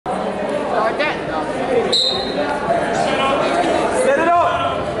Start that. Set it up.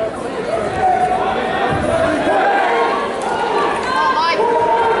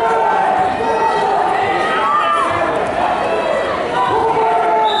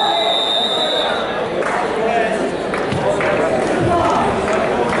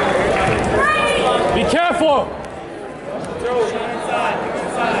 Be careful.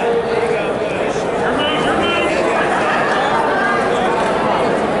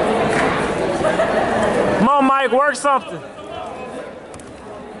 Come on, Mike, work something.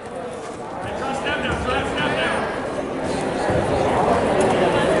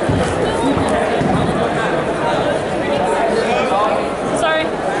 Sorry.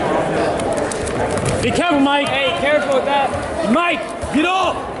 Be careful, Mike. Hey, careful with that. Mike, get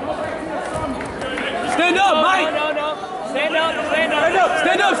up. Stand up, Mike. No. Stand up.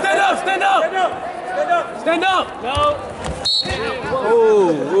 Stand up. Stand up. Stand up. No.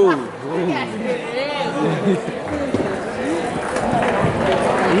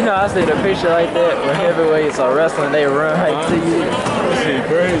 You know, I see the picture like that where heavyweights are wrestling, they run right to you.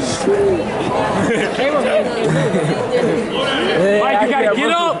 Mike, you gotta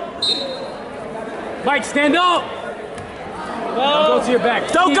get up. Mike, stand up. Don't go to your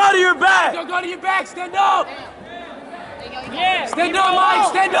back. Don't go to your back. Don't go to your back. Stand up. Yeah. Stand up, Mike.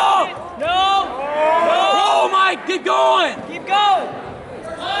 Stand up. No. Oh, Mike, get going. Keep going.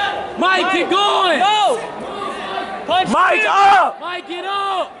 Mike, get going. No. Punch Mike, through. up. Mike, get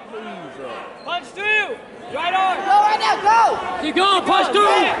up. Punch through. Right arm. Go right now, go! Keep going. Punch through.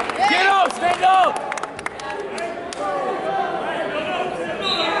 Yeah. Get up. Stand up.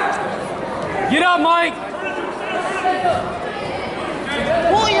 Get up, Mike.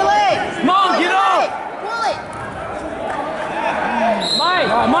 Pull your leg! Come on, get up. Pull it!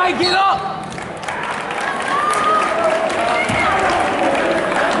 Mike, get up.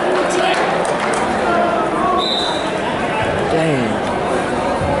 Dang.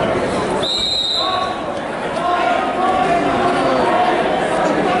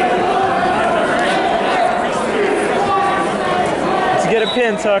 Let's get a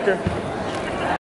pin, Tucker.